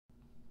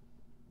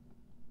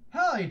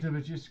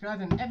YouTubers, you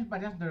subscribe and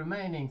everybody has the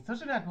remaining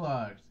social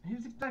networks.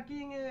 Here's the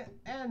King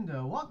and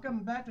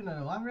welcome back to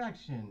another live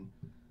reaction.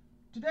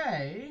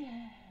 Today,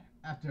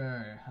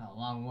 after a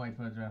long wait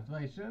for the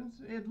translations,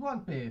 it's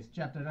One Piece,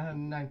 chapter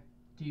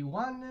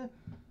 191.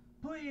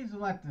 Please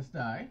let us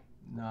die.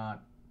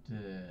 Not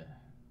good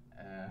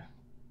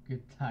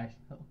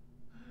title.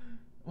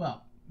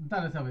 Well, the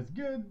title itself is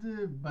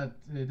good, but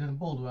it doesn't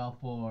bode well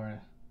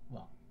for,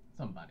 well,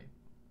 somebody.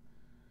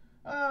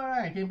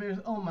 Alright, Game Bears,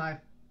 Oh My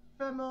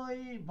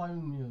Family,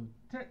 Volume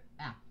 6,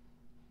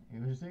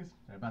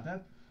 sorry about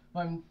that.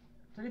 Volume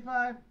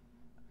 35.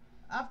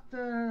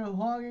 After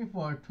longing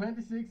for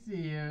 26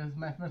 years,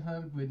 my first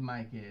hug with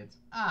my kids.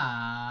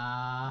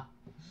 Ah,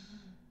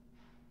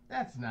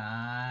 that's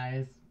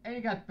nice. And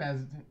you got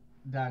Pez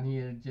down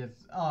here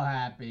just all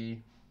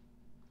happy.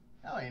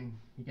 Oh, and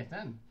he gets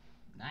 10.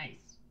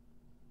 Nice.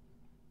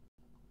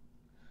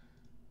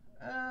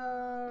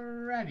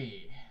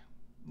 Alrighty.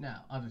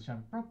 Now, other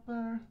chapter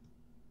proper.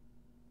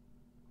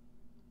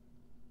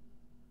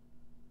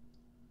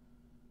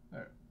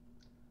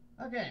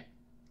 Okay,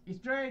 it's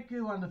Drake,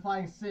 one of the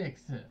Flying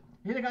Six.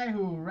 He's the guy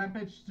who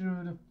rampaged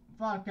through the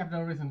far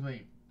capital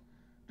recently.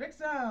 Drake,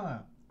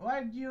 sir,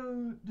 why did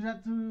you do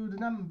that to the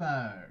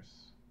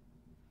numbers?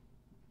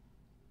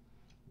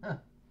 Huh.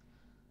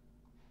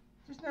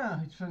 Just now,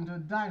 he turned into a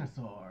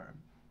dinosaur.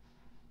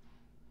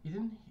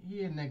 Isn't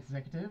he an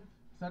executive?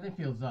 Something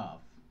feels off.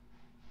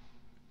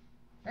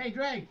 Hey,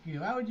 Drake,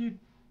 why would you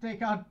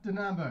take out the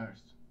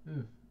numbers?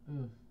 Oof,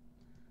 oof.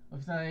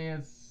 What something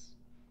is...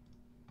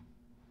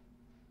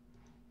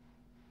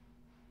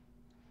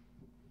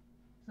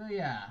 So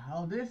yeah,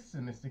 all this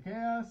and Mr.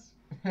 Chaos,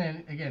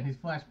 and again he's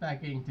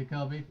flashbacking to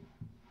Kobe.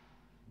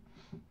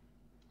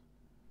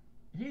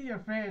 If he's your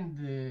friend,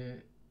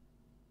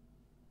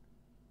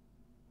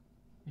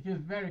 he feels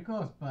very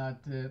close,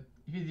 but if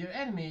he's your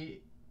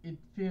enemy, it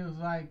feels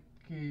like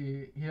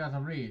he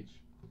doesn't reach.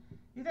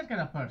 He's that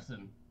kind of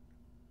person.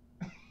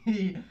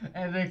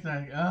 And Rick's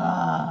like,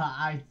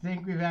 I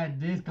think we've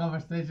had this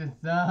conversation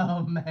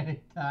so many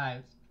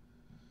times.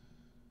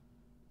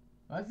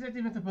 What's that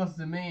even supposed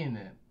to mean?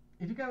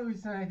 If you can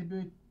decide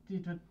to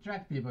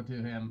attract people to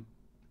him.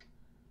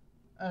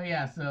 Oh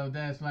yeah, so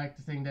that's like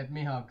the thing that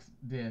Mihawk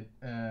did,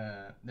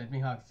 that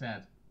Mihawk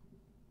said.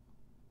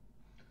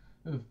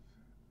 Oof,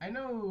 I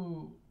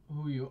know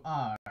who you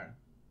are. Do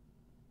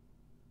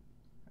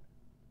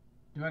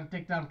you want to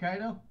take down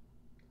Kaido?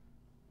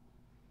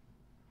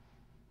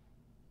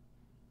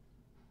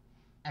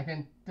 I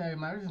can tell you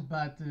my reasons,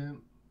 but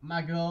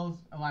my goals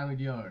align with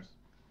yours.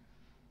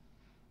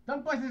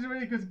 Don't place this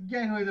really because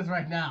Gano is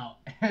right now,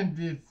 and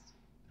it's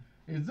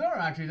Zoro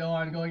actually the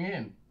one going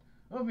in.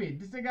 Obi,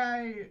 this is the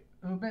guy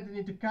who bet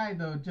into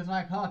Kaido just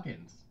like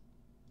Hawkins.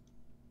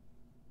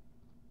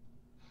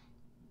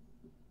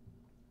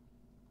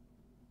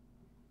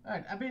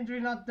 Alright, I've been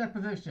dreaming out that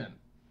position.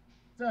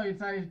 So you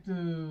decided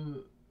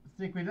to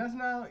stick with us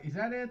now? Is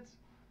that it?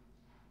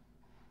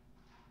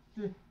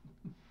 We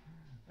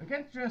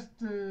can't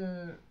just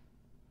a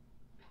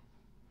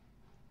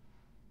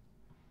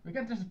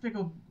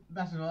fickle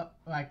bastard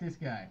like this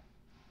guy.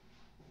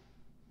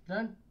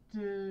 Don't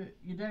you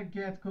dare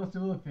get close to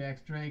Luffy,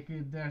 X-Drake.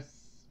 There's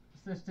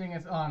such thing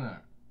as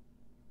honor.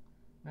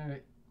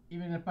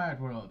 Even in the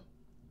pirate world.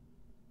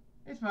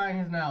 It's fine,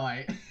 he's an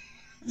ally.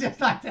 Just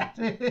like that.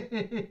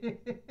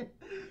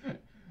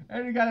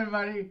 And you got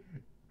everybody.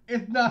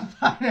 It's not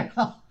fine at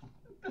all.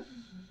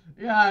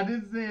 Yeah,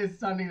 this is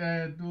something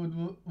that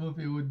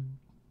Luffy would.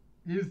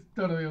 It's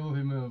totally a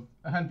Luffy move.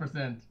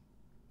 100%.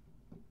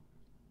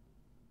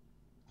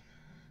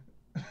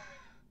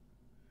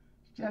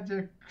 Shut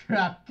your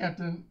crap,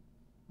 Captain.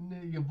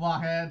 You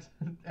blockhead.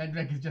 And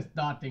Drake is just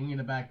dotting in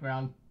the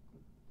background.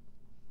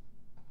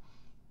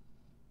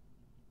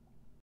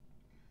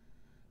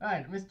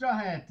 Alright, Miss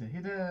Strawhead.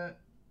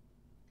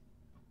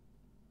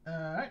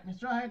 Alright, Miss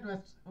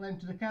Strawhead went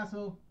to the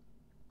castle.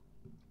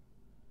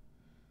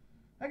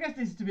 I guess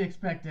this is to be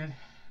expected.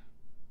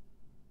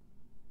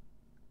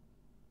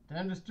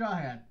 Turn to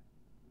Strawhead.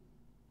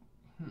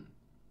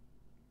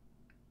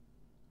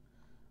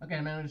 Okay,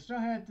 man, with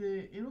Strawhead,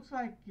 it looks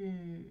like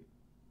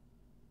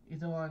he's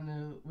the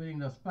one winning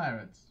those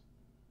pirates.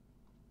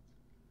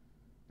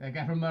 That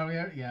guy from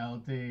earlier, yeah,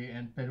 Ulti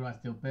and Pedro are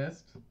still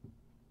pissed.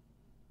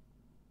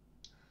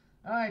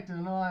 Alright,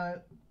 now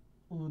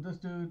those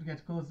two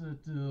get closer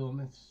to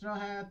Mr.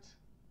 Strawhead.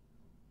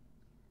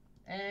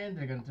 And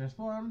they're gonna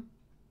transform.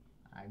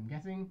 I'm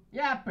guessing.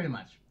 Yeah, pretty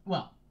much.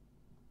 Well,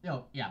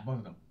 yeah, both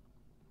of them.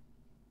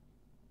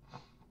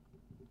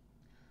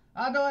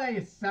 Out of the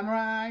way,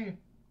 samurai!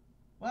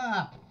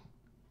 Wow.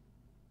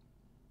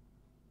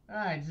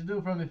 Alright, just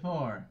do from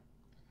before.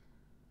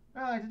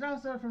 Alright, the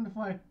dancer from the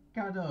fire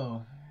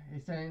Kaido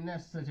is saying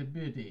that's such a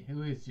beauty.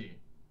 Who is she?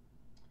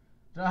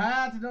 So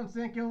I don't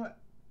think you'll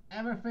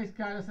ever face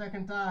Kaido a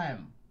second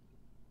time.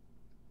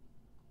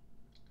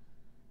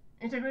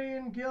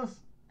 Intergreen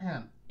kills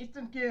him.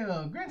 Instant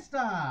kill. Green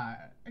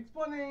Star.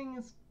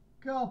 Exploding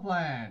skull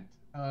plant.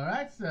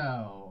 Alright,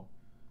 so.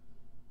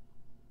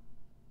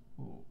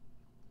 Ooh.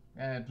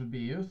 It would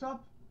be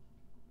Usopp.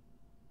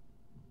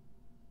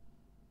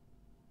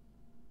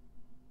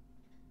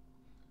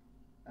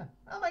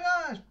 Oh my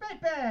gosh,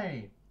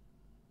 Pepe!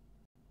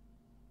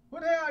 Who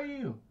the hell are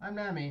you? I'm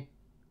Nami.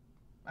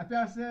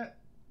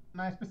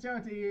 My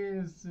specialty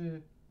is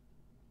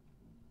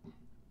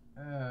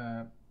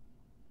oh,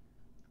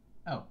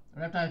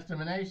 reptile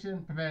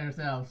extermination. Prepare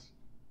yourselves.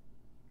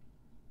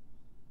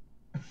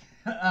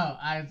 Oh,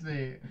 I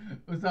see.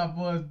 Usopp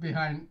was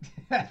behind.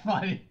 That's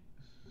funny.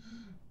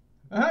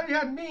 You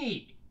had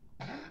me.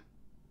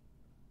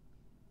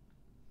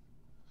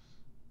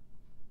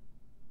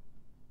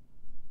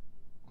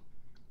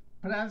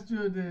 Perhaps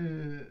to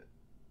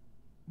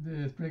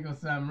the sprinkle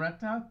some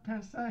reptile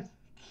parasite.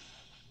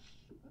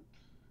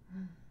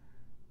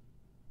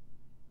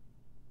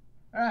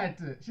 Alright,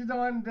 she's the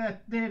one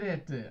that did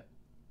it.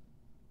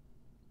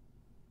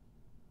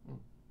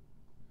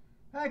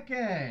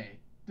 Okay,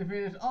 to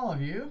finish all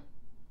of you.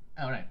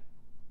 Alright,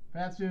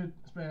 perhaps to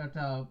spray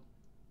reptile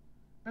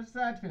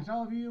parasite, finish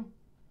all of you.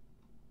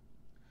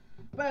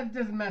 But it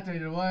doesn't matter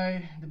either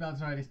way, the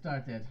battle's already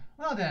started.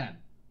 Well then,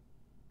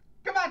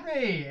 come at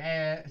me!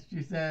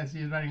 She says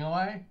she's running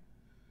away.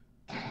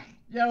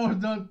 Yo,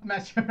 don't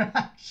match your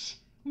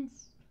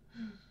actions.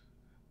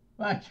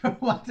 Like you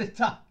want to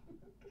talk.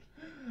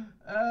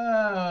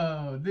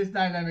 Oh, this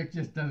dynamic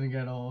just doesn't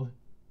get old.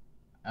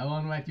 I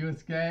won't let you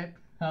escape.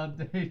 How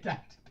dare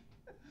that?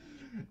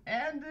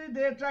 And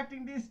they're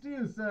attracting these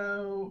two,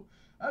 so...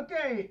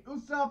 Okay,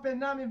 Usopp and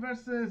Nami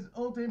versus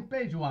Ultim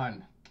Page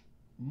 1.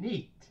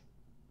 Neat.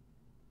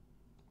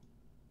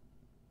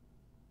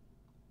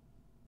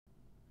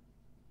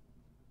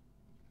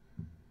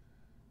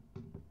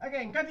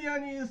 Okay, continue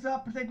on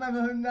Usopp, protect my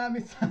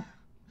Nami.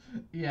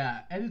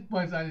 Yeah, at this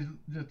point I'm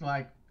just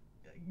like,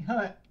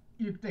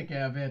 you take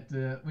care of it,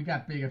 we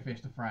got bigger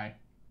fish to fry.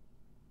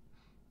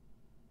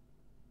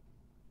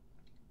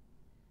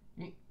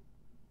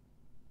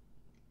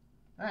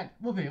 Alright,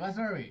 Wolfie, let's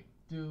hurry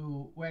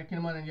to where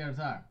Kinemon and the others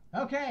are.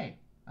 Okay!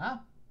 Huh?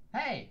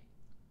 Hey!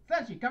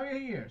 Senshi, cover your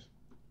ears!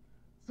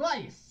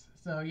 Slice!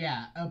 So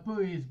yeah, Apu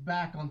is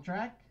back on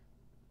track.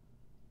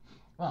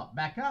 Well,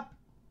 back up.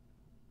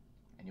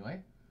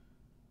 Anyway.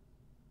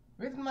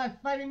 Listen my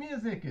fighting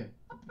music!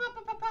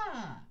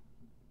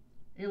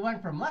 It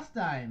went from last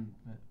time,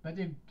 but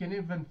you can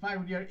even fight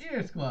with your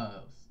ears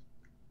closed.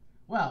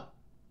 Well,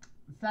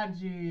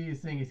 Sanji's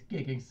thing is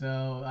kicking,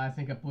 so I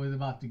think Apu is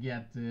about to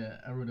get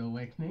a rude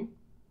awakening.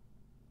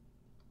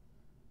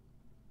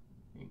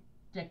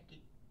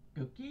 Jackie,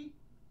 Cookie,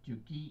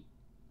 Juki.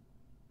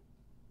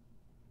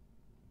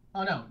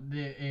 Oh no,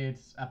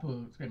 it's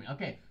Apu screaming.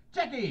 Okay,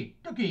 Jackie,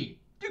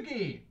 Cookie,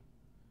 Juki.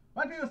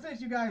 What do you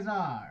think you guys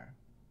are?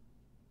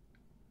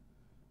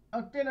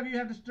 Oh, 10 of you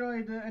have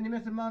destroyed an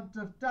immense amount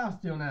of towns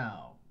till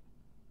now.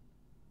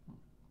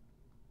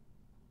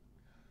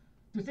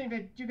 To think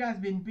that you guys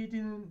been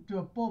beaten to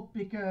a pulp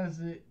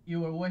because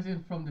you were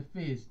wasted from the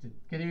feast.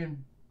 Can't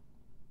even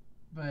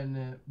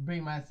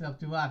bring myself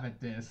to laugh at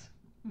this.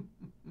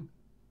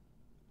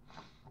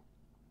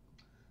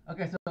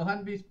 Okay, so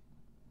Hanbi's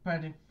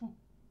parent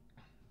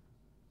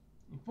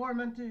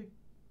informant,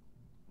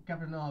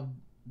 captain of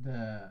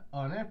the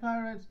on-air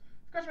pirates,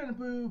 Scratcher and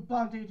Pooh,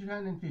 bounty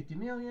 250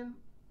 million.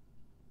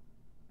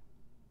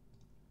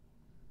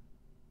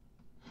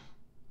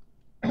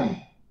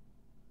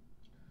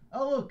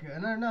 Oh look,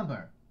 another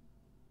number.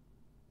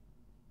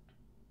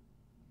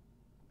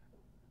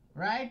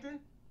 Right?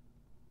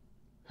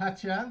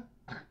 Hacha.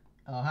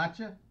 Oh,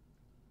 Hacha.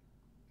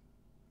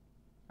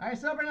 Are you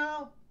sober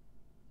now?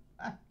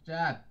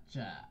 Hacha.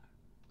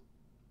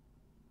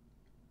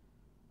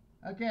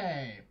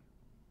 Okay.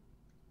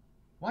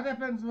 What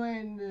happens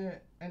when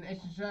an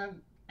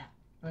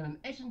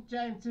ancient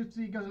giant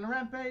Tootsie goes on a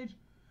rampage?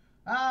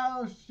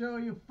 I'll show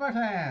you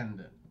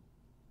firsthand.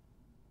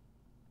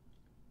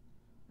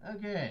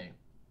 Okay.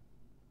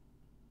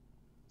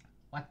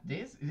 What's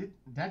this? Is it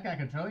that guy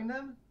controlling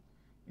them?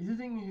 He's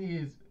using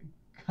his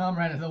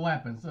comrade as a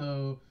weapon,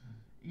 so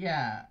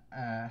yeah,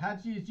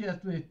 Hachi is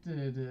just with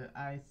the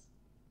ice.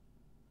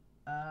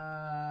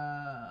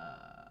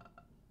 Hard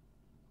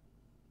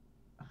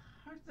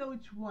to know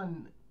which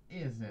one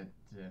is it?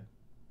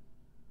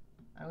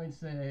 I would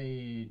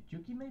say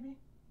Juki, maybe?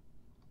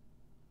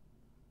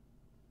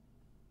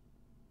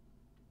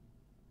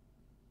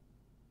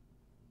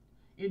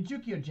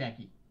 Juki or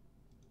Jackie?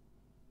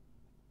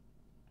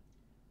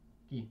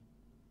 Okay.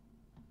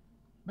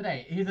 But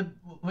hey, he's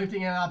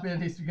lifting it up and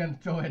he's gonna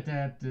throw it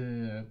at,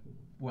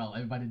 well,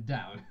 everybody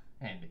down.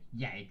 And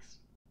yikes.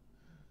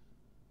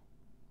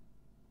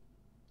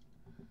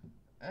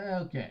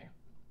 Okay.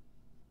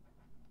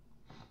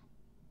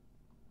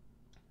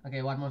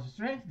 Okay, what monster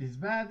strength? This is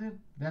bad.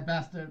 That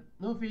bastard.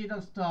 Luffy,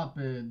 don't stop.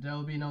 There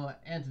will be no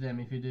end to them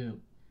if you do.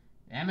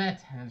 Damn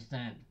it, I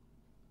understand.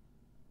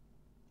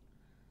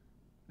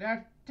 There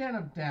are 10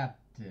 of that.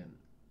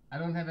 I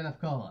don't have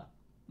enough cola.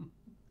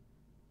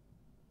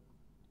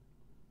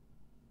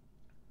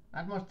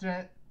 Not more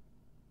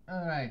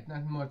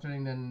nothing more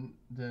threatening than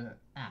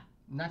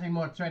nothing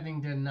more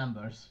threatening than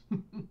numbers.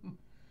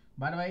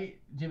 By the way,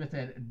 Jimmy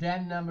said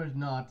den numbers,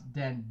 not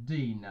den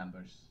D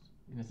numbers.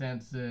 In a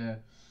sense,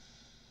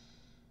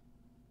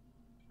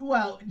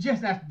 well,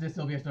 just after the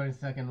Soviets during the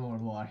Second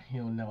World War,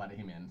 you'll know what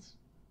he means.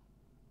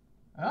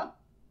 Huh?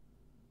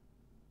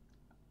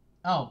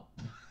 Oh.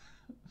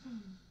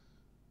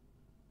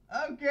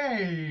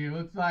 Okay,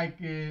 looks like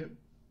you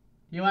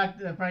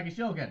like Frankie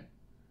Shogun.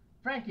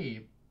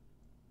 Frankie,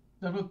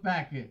 don't look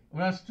back.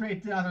 Run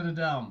straight out of the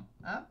dome.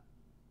 Huh?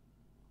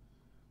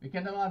 We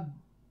can't allow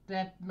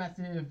that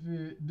massive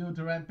dude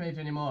to rampage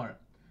anymore.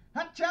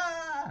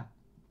 Hacha!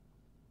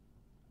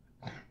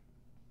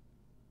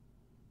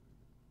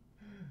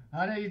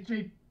 How dare you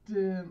treat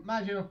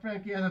Major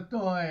Frankie as a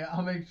toy?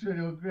 I'll make sure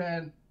you'll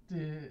grant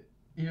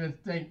even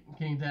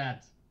thinking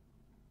that.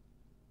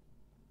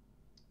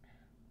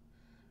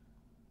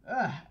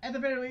 At the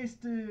very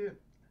least,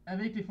 a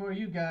victory for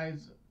you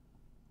guys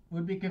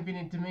would be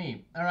convenient to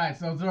me. Alright,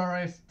 so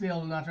Zoro is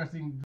still not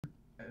trusting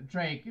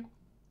Drake.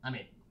 I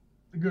mean,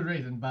 good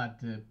reason, but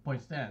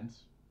point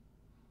stands.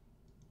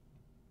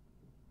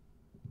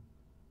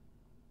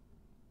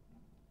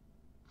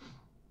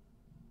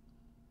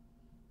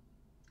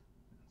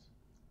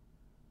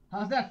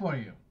 How's that for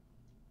you?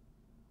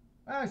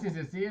 Well, since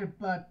it's here,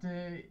 but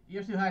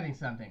you're still hiding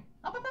something.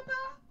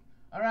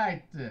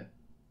 Alright.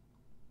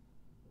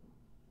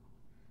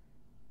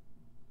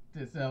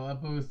 So,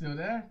 Apu's still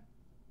there?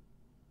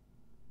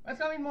 Let's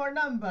go in more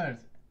numbers.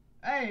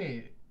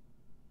 Hey!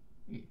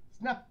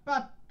 Snap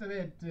out of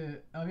it,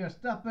 of your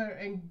stopper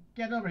and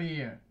get over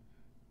here.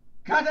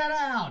 Cut it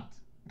out!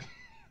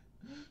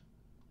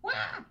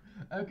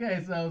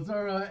 Okay, so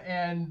Zoro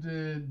and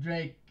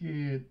Drake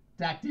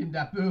tag teamed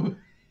Apu.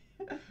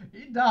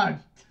 He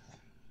dodged.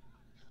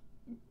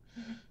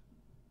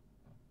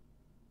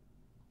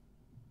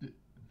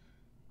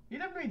 He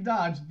didn't really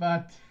dodge,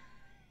 but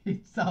he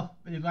saw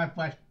his wife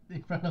flashed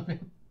in front of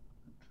him.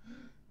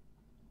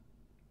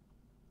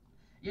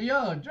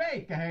 Yo,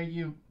 Drake, I heard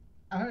you.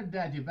 I heard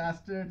that, you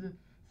bastard.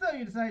 So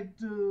you decided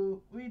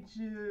to which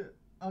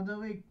of the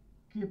week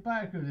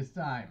Parker this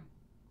time.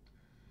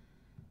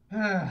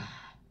 I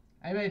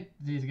met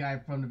this guy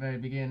from the very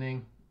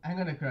beginning. I'm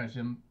gonna crush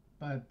him,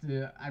 but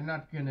I'm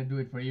not gonna do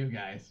it for you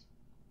guys.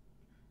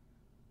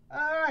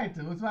 Alright,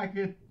 looks like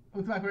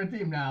we're a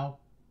team now.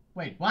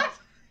 Wait, what?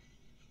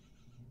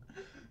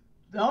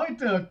 All it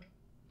took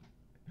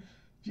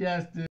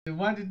just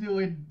want to do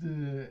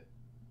with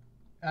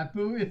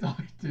Apu, it's all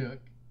it took.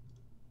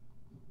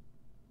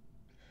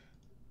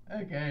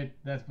 Okay,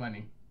 that's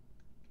funny.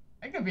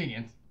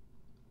 Inconvenient.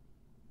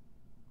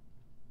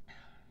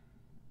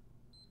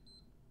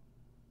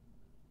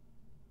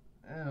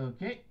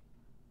 Okay.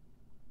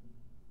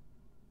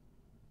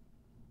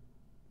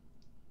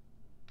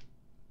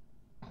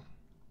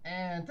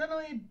 And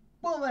suddenly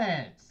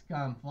bullets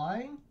come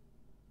flying.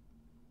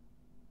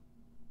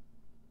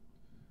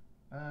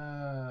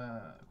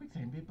 Quick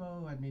second,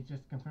 people. Let me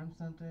just confirm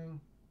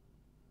something.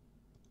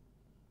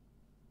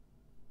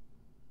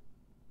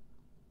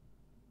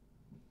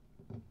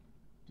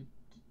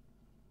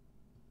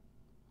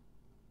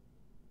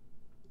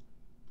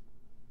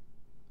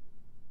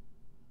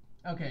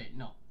 Okay,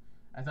 no.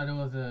 I thought it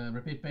was a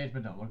repeat page,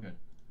 but no, we're good.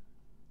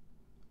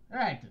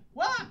 Alright,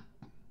 what?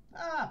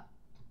 Ah!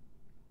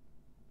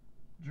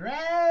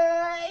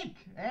 Drake!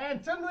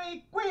 And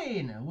suddenly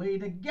Queen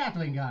with a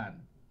Gatling gun.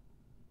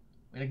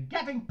 With a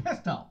Gatling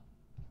pistol.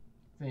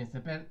 Since the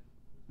pen.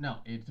 No,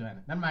 it's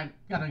Joanna. Never mind.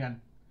 Gatling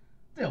gun.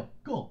 Still,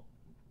 cool.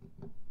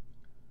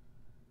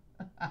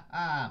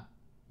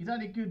 You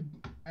thought you could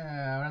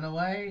run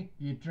away?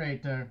 You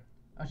traitor.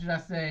 Or should I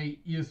say,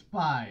 you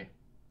spy?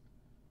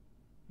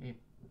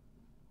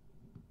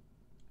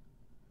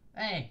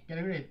 Hey, get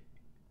a grip.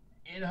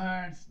 It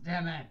hurts,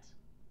 damn it.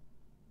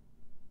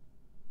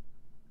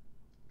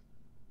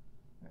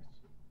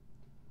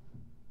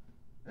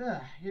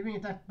 You're being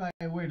attacked by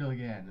a weirdo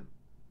again.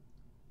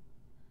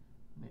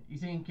 You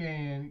think you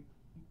can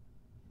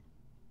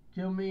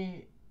kill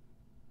me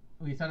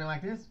with something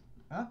like this?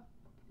 Huh?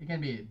 It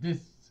can be. This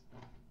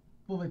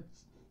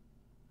bullets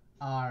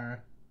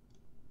are.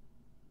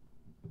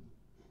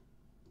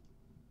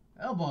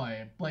 Oh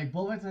boy, play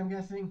bullets, I'm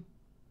guessing.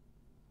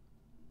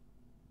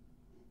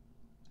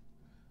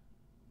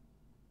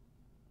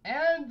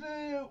 And,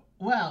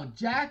 well,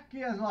 Jack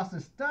has lost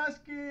his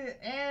tusk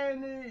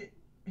and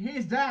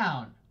he's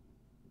down.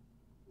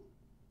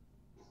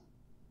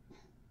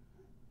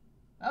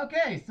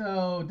 Okay,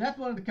 so that's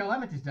one of the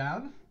calamities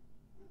down.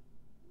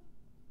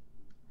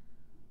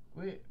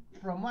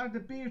 From what it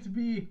appears to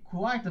be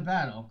quite a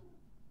battle.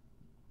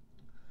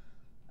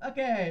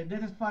 Okay,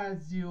 that's as far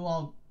as you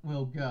all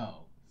will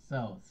go.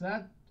 So,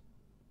 set.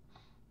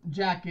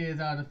 Jack is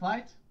out of the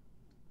fight.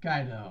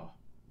 Kaido.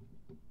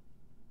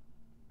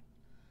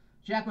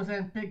 Jack was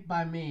handpicked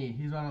by me.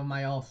 He's one of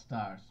my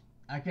all-stars.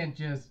 I can't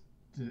just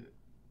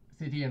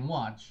sit here and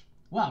watch.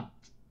 Well,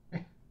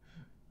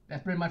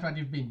 that's pretty much what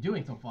you've been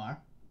doing so far.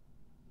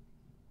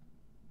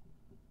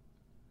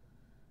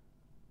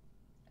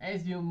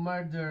 As you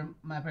murder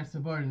my past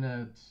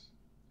subordinate,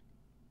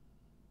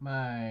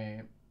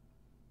 my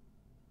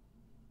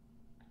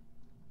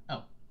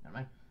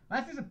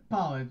Last his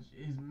apology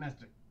is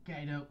Master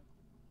Kaido.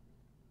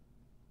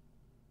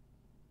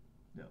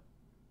 No.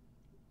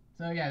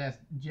 So yeah, that's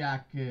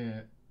Jack.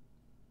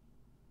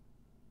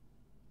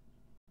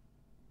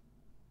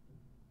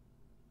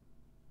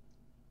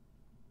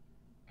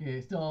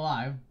 Still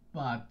alive,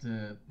 but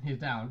he's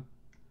down.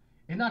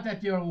 It's not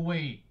that you're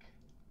weak.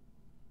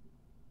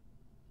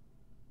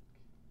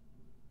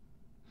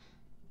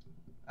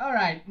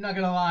 Alright, not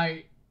gonna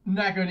lie,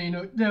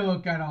 Nakonino, they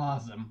look kinda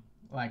awesome.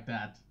 Like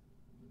that.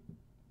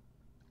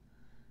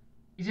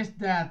 It's just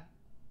that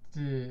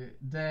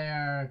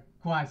they're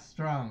quite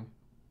strong.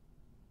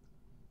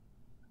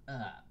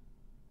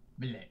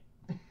 Bleh.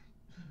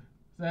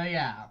 So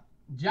yeah,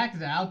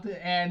 Jack's out,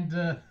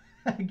 and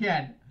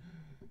again,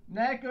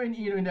 Neko and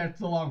Inu in their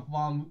so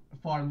long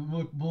form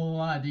look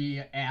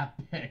bloody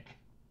epic.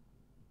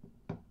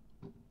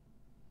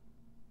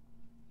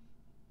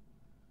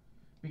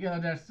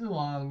 Because they're so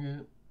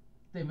long,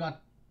 we've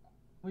got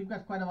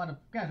quite a lot of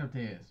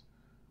casualties.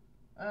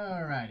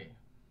 Alrighty.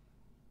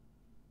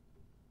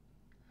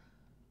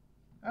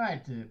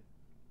 Alright,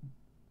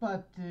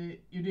 but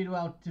you did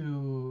well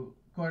to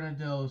corner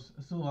those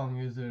Sulong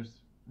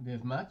users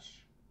this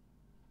much.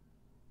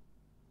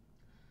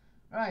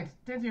 Alright,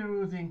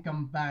 Tenjiru's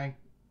come back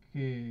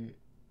if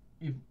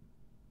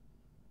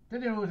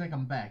Tenjiru's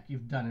come back,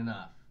 you've done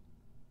enough.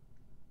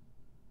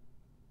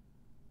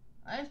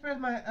 I express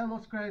my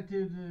utmost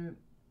gratitude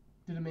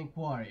to the mink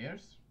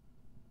warriors.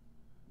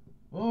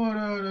 Oh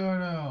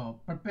no,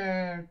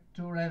 prepare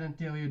to run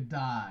until you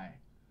die.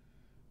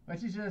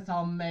 But it's just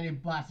how many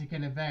blasts you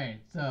can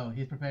evade, so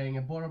he's preparing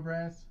a border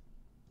brace.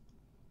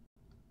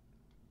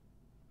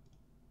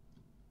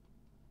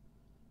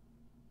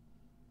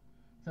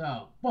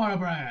 So, border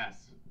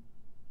brace!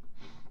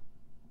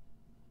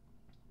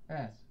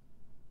 Yes.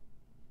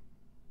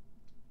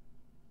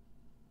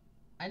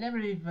 I never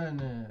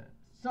even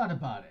thought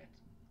about it.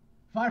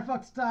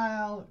 Firefox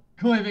style,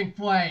 cleaving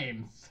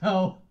flames,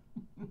 so...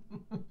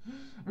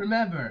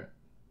 Remember,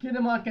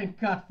 Kinemon can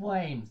cut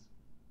flames.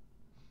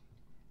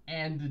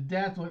 And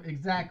that's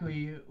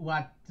exactly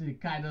what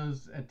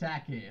Kaido's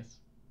attack is.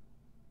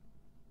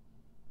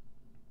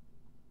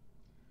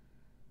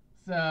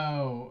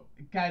 So,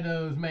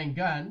 Kaido's main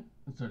gun,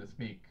 so to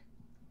speak,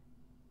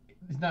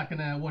 is not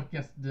gonna work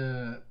against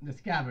the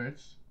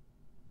scabbards.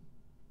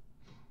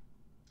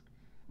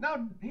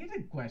 Now, here's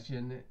a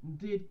question.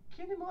 Did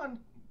Kinemon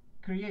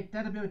create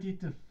that ability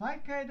to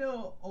fight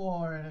Kaido,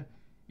 or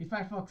if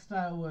Firefox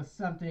style was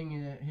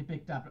something he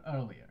picked up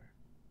earlier?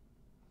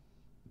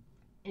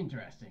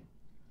 Interesting.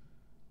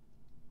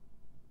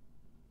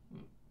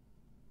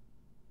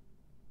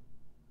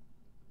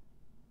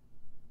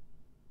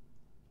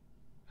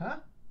 Huh?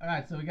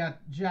 Alright, so we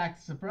got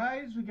Jack's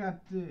surprise. We got...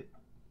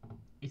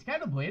 Is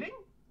Kaido bleeding?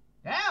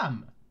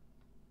 Damn!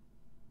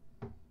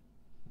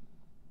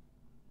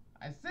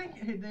 I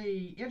think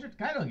they injured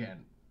Kaido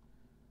again.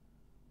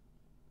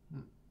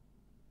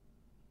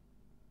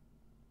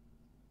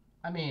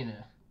 I mean...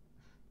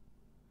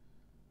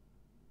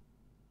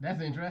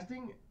 that's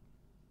interesting.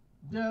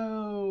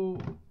 Though...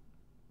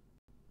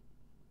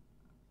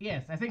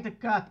 Yes, I think the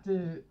cut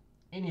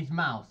in his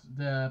mouth,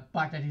 the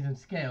part that isn't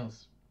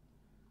scales.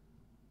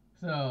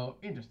 So,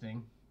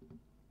 interesting.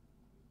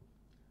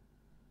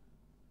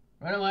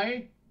 Run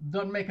away,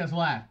 don't make us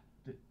laugh.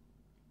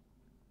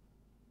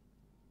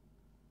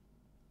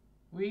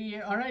 We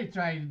are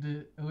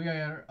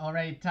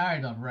already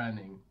tired of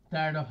running,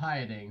 tired of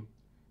hiding.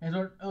 And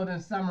we're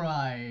Odin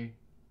Samurai.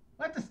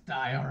 Let us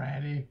die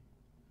already.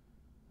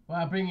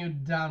 Well, I'll bring you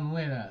down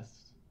with us.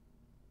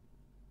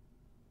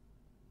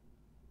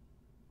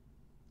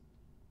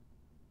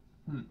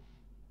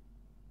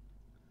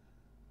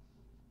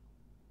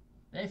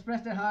 They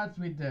express their hearts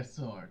with their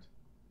sword.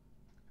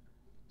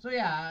 So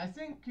yeah, I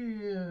think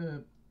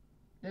the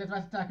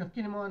advanced attack of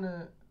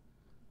Kinemon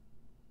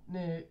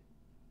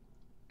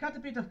cut a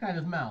bit of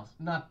Kaido's mouth.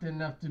 Not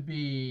enough to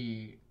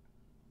be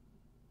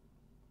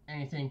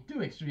anything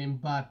too extreme,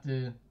 but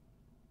I'm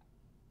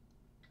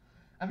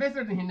very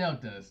certain he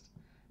noticed.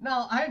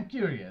 Now, I am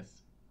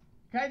curious.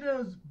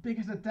 Kaido's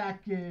biggest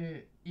attack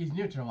is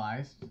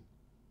neutralized.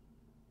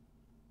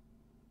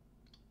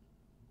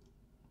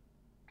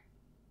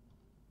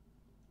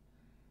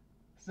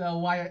 So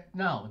why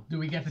now? Do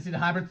we get to see the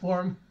hybrid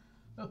form?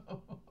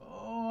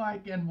 Oh, I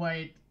can't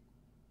wait.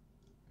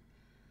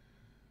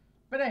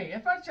 But hey,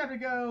 as far as the chapter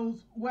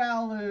goes,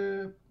 well,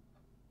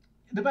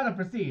 the battle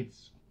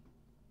proceeds.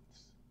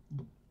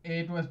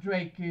 It was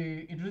Drake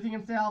introducing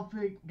himself,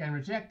 getting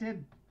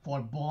rejected for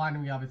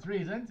blindingly obvious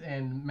reasons,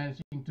 and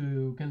managing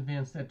to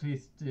convince at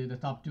least the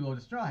top two of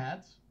the Straw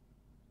Hats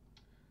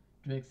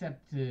to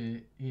accept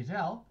his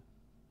help.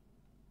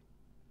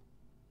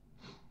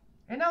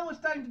 And now we're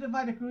starting to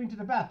divide the crew into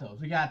the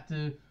battles. We got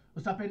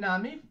Usopp and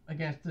Nami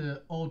against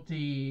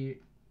OT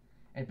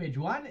and Page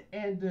 1.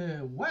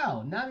 And,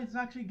 well, Nami's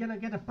actually gonna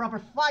get a proper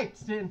fight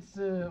since,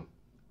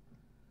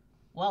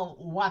 well,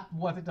 what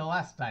was it the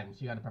last time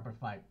she got a proper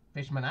fight?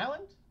 Fishman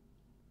Island?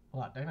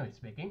 Well, technically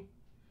speaking.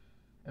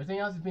 Everything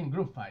else has been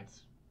group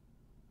fights.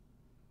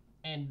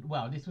 And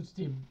well, this would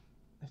still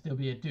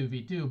be a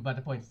 2v2, but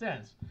the point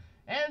stands.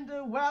 And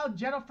well,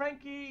 General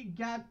Frankie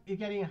is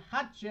getting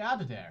Hachi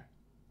out of there.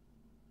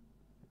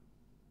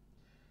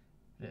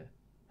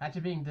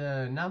 Hachi being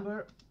the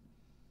number.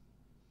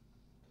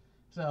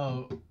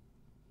 So,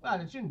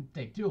 well, it shouldn't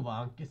take too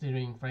long,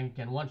 considering Frankie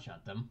can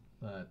one-shot them.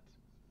 But,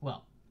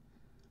 well.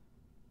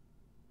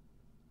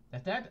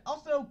 That's that.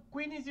 Also,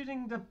 Queen is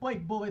using the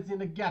plate bullets in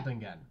the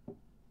Gatling gun.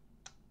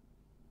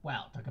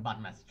 Well, talk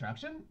about mass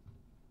destruction.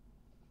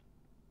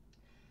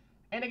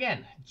 And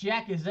again,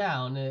 Jack is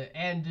down,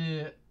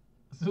 and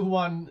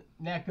Suwon,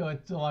 Neko, and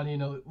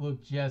Suwon,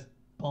 look just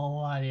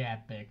bloody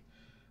epic.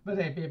 But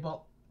hey,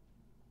 people,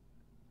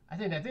 I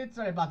think that's it.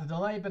 Sorry about the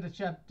delay, but the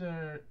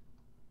chapter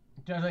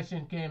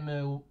translation came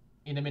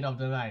in the middle of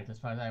the night, as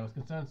far as I was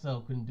concerned,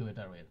 so couldn't do it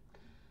earlier.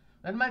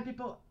 And my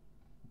people,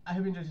 I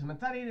hope you enjoyed this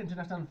mentality. Until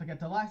next time, don't forget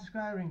to like,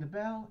 subscribe, ring the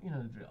bell. You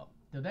know the drill.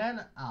 Till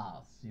then,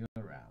 I'll see you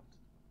around.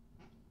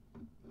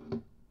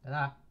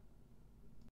 Ta-da!